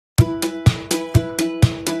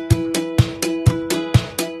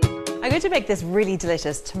going to make this really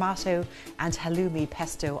delicious tomato and halloumi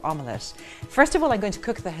pesto omelette. First of all, I'm going to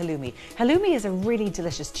cook the halloumi. Halloumi is a really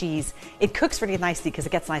delicious cheese. It cooks really nicely because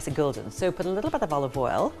it gets nice and golden. So put a little bit of olive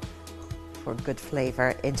oil for good flavour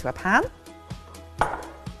into a pan.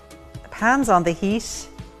 The pan's on the heat.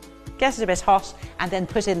 Get it a bit hot and then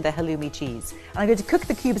put in the halloumi cheese. And I'm going to cook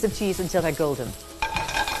the cubes of cheese until they're golden.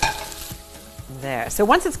 There. So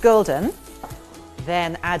once it's golden,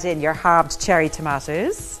 then add in your halved cherry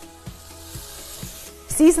tomatoes.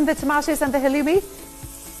 Season the tomatoes and the halloumi,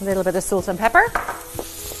 a little bit of salt and pepper.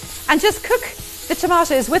 And just cook the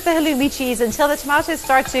tomatoes with the halloumi cheese until the tomatoes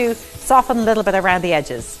start to soften a little bit around the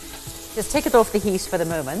edges. Just take it off the heat for the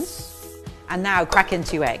moment. And now crack in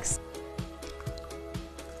 2 eggs.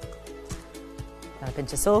 A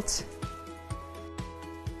pinch of salt.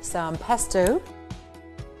 Some pesto.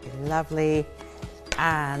 Lovely.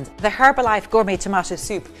 And the Herbalife Gourmet Tomato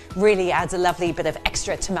Soup really adds a lovely bit of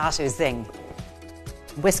extra tomato zing.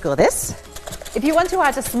 Whisk all this. If you want to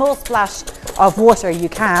add a small splash of water, you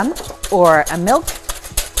can, or a milk.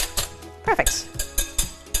 Perfect.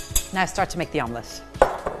 Now start to make the omelette.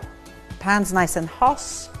 Pan's nice and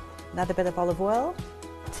hot. Another bit of olive oil.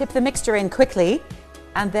 Tip the mixture in quickly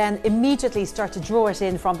and then immediately start to draw it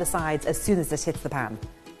in from the sides as soon as it hits the pan.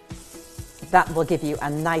 That will give you a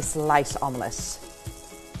nice light omelette.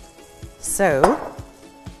 So,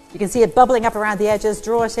 you can see it bubbling up around the edges.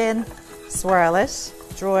 Draw it in, swirl it,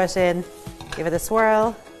 draw it in, give it a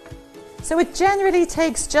swirl. So it generally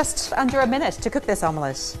takes just under a minute to cook this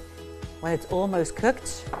omelette. When it's almost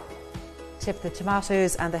cooked, tip the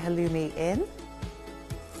tomatoes and the halloumi in.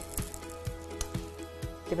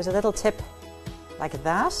 Give it a little tip like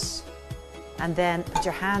that. And then put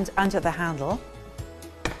your hand under the handle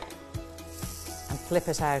and flip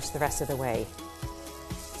it out the rest of the way.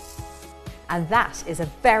 And that is a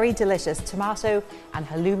very delicious tomato and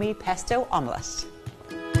halloumi pesto omelette.